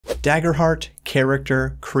Daggerheart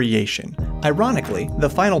character creation. Ironically, the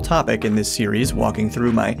final topic in this series, walking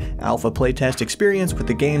through my alpha playtest experience with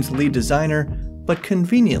the game's lead designer, but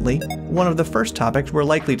conveniently, one of the first topics we're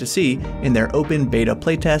likely to see in their open beta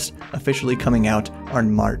playtest, officially coming out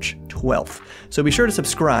on March 12th. So be sure to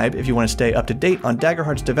subscribe if you want to stay up to date on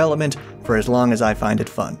Daggerheart's development for as long as I find it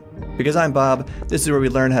fun. Because I'm Bob, this is where we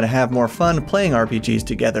learn how to have more fun playing RPGs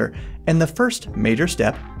together, and the first major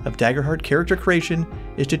step of Daggerheart character creation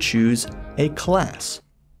is to choose a class.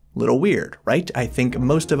 Little weird, right? I think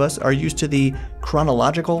most of us are used to the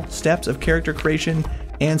chronological steps of character creation,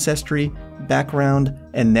 ancestry, background,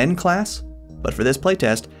 and then class. But for this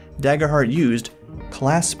playtest, Daggerheart used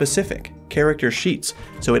class-specific character sheets,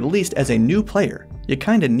 so at least as a new player, you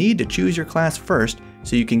kinda need to choose your class first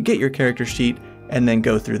so you can get your character sheet and then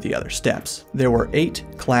go through the other steps. There were 8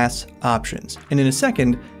 class options, and in a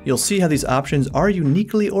second, you'll see how these options are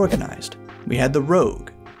uniquely organized. We had the Rogue,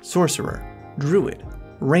 Sorcerer, Druid,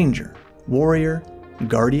 Ranger, Warrior,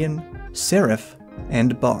 Guardian, Seraph,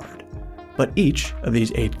 and Bard. But each of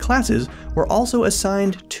these 8 classes were also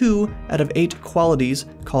assigned 2 out of 8 qualities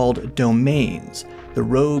called domains. The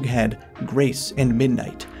Rogue had Grace and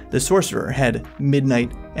Midnight, the Sorcerer had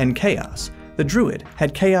Midnight and Chaos, the Druid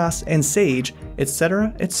had Chaos and Sage,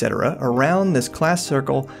 etc., etc., around this class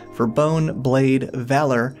circle for Bone, Blade,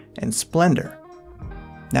 Valor, and Splendor.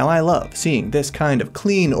 Now I love seeing this kind of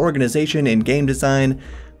clean organization in game design,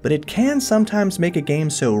 but it can sometimes make a game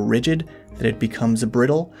so rigid that it becomes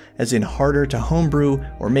brittle, as in harder to homebrew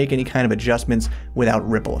or make any kind of adjustments without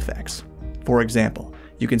ripple effects. For example,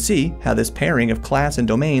 you can see how this pairing of class and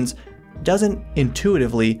domains doesn't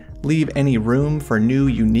intuitively leave any room for new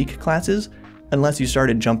unique classes, unless you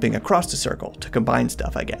started jumping across the circle to combine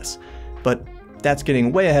stuff, I guess. But that's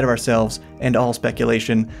getting way ahead of ourselves and all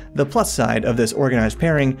speculation. The plus side of this organized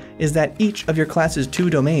pairing is that each of your class's 2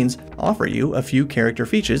 domains offer you a few character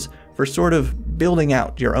features for sort of building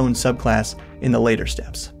out your own subclass in the later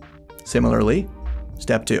steps. Similarly,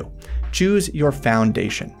 step 2, choose your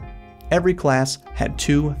foundation. Every class had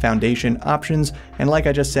 2 foundation options, and like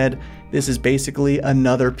I just said, this is basically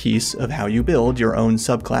another piece of how you build your own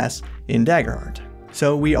subclass in Daggerheart.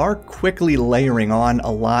 So we are quickly layering on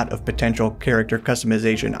a lot of potential character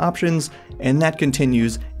customization options, and that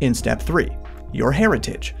continues in step 3, your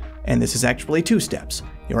heritage. And this is actually 2 steps.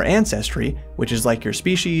 Your ancestry, which is like your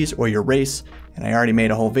species or your race, and I already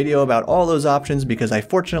made a whole video about all those options because I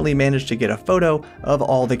fortunately managed to get a photo of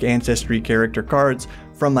all the ancestry character cards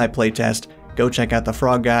from my playtest. Go check out the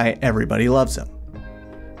frog guy, everybody loves him.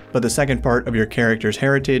 But the second part of your character's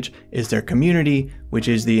heritage is their community, which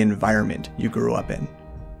is the environment you grew up in.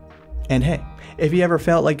 And hey, if you ever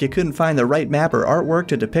felt like you couldn't find the right map or artwork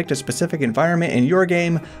to depict a specific environment in your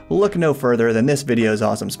game, look no further than this video's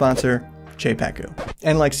awesome sponsor, Chaypeku.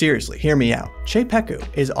 And like seriously, hear me out. Chaypeku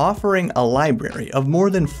is offering a library of more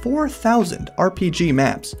than 4,000 RPG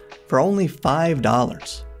maps for only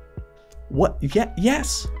 $5. What? Yeah,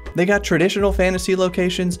 yes! They got traditional fantasy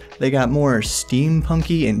locations, they got more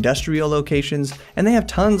steampunky industrial locations, and they have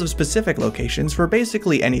tons of specific locations for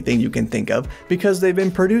basically anything you can think of because they've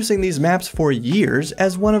been producing these maps for years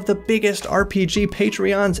as one of the biggest RPG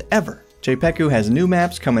Patreons ever. Chaypeku has new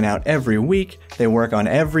maps coming out every week, they work on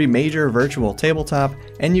every major virtual tabletop,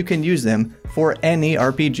 and you can use them for any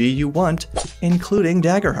RPG you want, including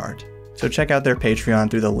Daggerheart. So check out their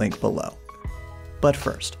Patreon through the link below. But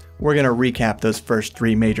first, we're going to recap those first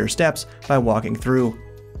 3 major steps by walking through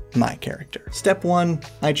my character. Step 1,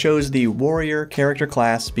 I chose the Warrior character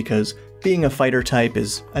class because being a fighter type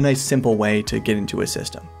is a nice simple way to get into a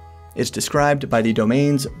system. It's described by the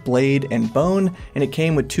domains Blade and Bone, and it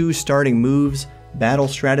came with 2 starting moves, Battle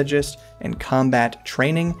Strategist and Combat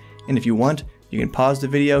Training, and if you want, you can pause the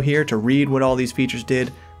video here to read what all these features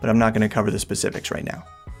did, but I'm not going to cover the specifics right now.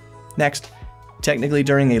 Next, technically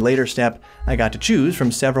during a later step, I got to choose from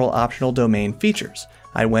several optional domain features.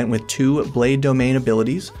 I went with 2 Blade domain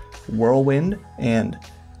abilities, Whirlwind and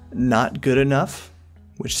Not Good Enough,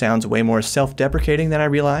 which sounds way more self-deprecating than I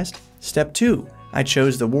realized. Step 2, I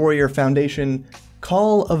chose the Warrior Foundation,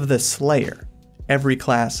 Call of the Slayer, every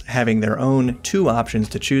class having their own 2 options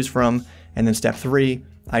to choose from. And then step 3,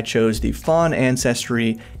 I chose the Fawn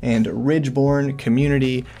Ancestry and Ridgeborn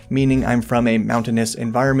Community, meaning I'm from a mountainous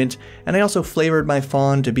environment, and I also flavored my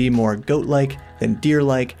fawn to be more goat-like than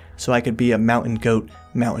deer-like, so I could be a mountain goat,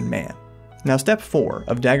 mountain man. Now step 4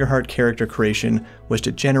 of Daggerheart character creation was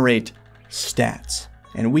to generate stats,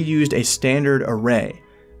 and we used a standard array,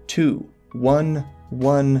 2, 1,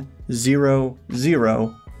 1, 0,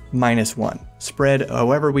 0, -1, spread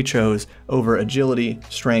however we chose over agility,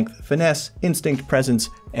 strength, finesse, instinct, presence,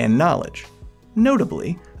 and knowledge.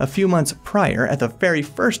 Notably, a few months prior, at the very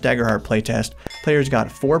first Daggerheart playtest, players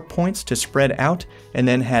got 4 points to spread out and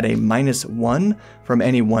then had a -1 from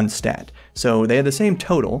any one stat. So they had the same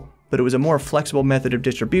total, but it was a more flexible method of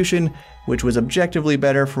distribution, which was objectively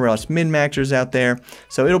better for us min-maxers out there.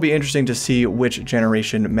 So it'll be interesting to see which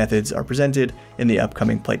generation methods are presented in the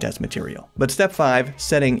upcoming playtest material. But step 5,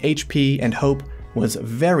 setting HP and hope, was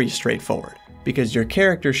very straightforward, because your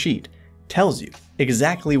character sheet tells you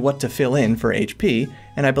exactly what to fill in for HP,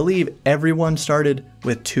 and I believe everyone started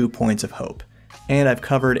with 2 points of hope. And I've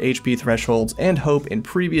covered HP thresholds and hope in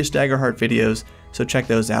previous Daggerheart videos, so check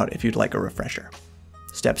those out if you'd like a refresher.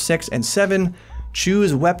 Step 6 and 7,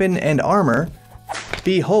 choose weapon and armor.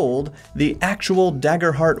 Behold the actual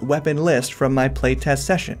Daggerheart weapon list from my playtest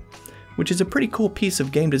session, which is a pretty cool piece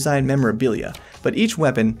of game design memorabilia, but each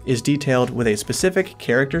weapon is detailed with a specific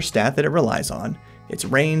character stat that it relies on, its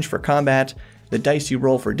range for combat, the dice you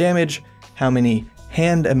roll for damage, how many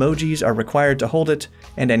hand emojis are required to hold it,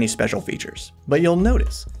 and any special features. But you'll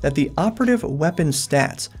notice that the operative weapon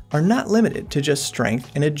stats are not limited to just strength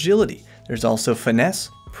and agility. There's also finesse,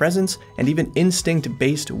 presence, and even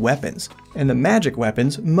instinct-based weapons. And the magic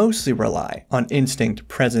weapons mostly rely on instinct,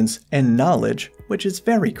 presence, and knowledge, which is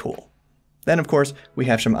very cool. Then, of course, we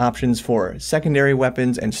have some options for secondary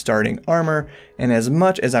weapons and starting armor, and as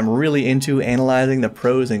much as I'm really into analyzing the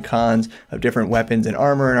pros and cons of different weapons and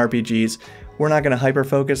armor in RPGs, we're not going to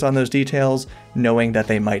hyper-focus on those details, knowing that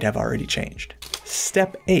they might have already changed.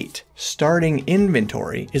 Step 8, starting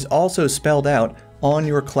inventory, is also spelled out on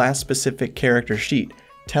your class-specific character sheet,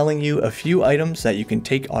 telling you a few items that you can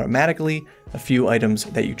take automatically, a few items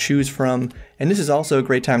that you choose from, and this is also a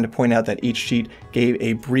great time to point out that each sheet gave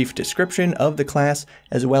a brief description of the class,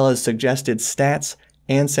 as well as suggested stats,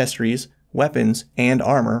 ancestries, weapons, and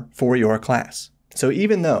armor for your class. So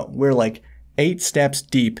even though we're like 8 steps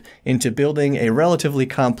deep into building a relatively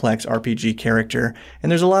complex RPG character,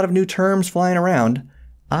 and there's a lot of new terms flying around,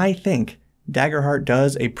 I think Daggerheart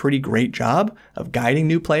does a pretty great job of guiding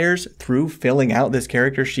new players through filling out this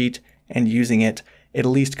character sheet and using it, at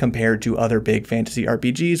least compared to other big fantasy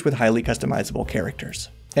RPGs with highly customizable characters.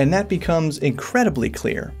 And that becomes incredibly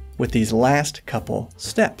clear with these last couple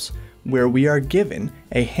steps, where we are given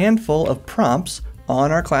a handful of prompts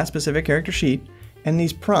on our class-specific character sheet, and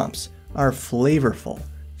these prompts are flavorful,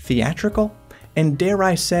 theatrical, and dare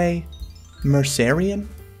I say, Mercerian?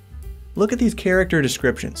 Look at these character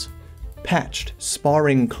descriptions. Patched,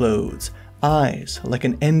 sparring clothes, eyes like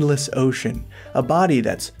an endless ocean, a body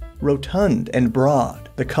that's rotund and broad,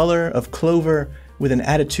 the color of clover with an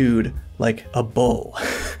attitude like a bull.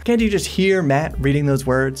 Can't you just hear Matt reading those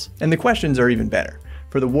words? And the questions are even better.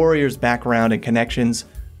 For the warrior's background and connections,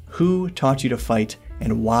 who taught you to fight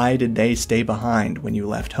and why did they stay behind when you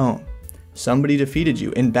left home? Somebody defeated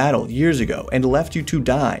you in battle years ago and left you to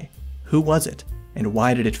die. Who was it, and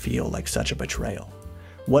why did it feel like such a betrayal?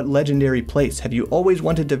 What legendary place have you always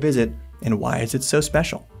wanted to visit, and why is it so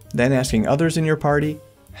special? Then asking others in your party,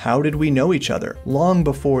 how did we know each other long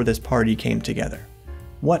before this party came together?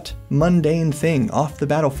 What mundane thing off the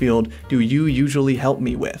battlefield do you usually help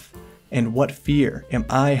me with? And what fear am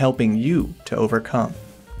I helping you to overcome?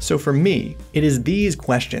 So for me, it is these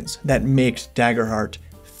questions that makes Daggerheart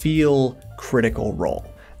feel Critical Role.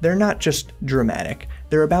 They're not just dramatic,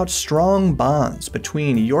 they're about strong bonds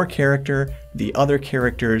between your character, the other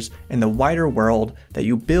characters, and the wider world that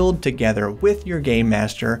you build together with your game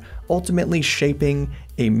master, ultimately shaping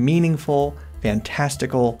a meaningful,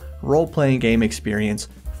 fantastical role-playing game experience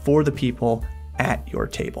for the people at your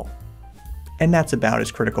table. And that's about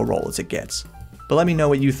as Critical Role as it gets. But let me know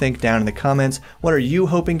what you think down in the comments. What are you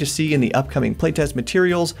hoping to see in the upcoming playtest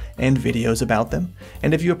materials and videos about them?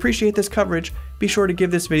 And if you appreciate this coverage, be sure to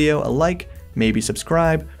give this video a like, maybe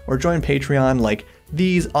subscribe, or join Patreon like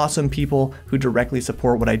these awesome people who directly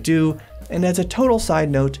support what I do. And as a total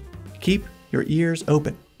side note, keep your ears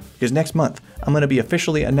open, because next month I'm going to be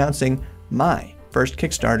officially announcing my first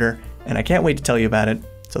Kickstarter, and I can't wait to tell you about it.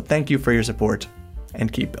 So thank you for your support,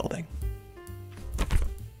 and keep building.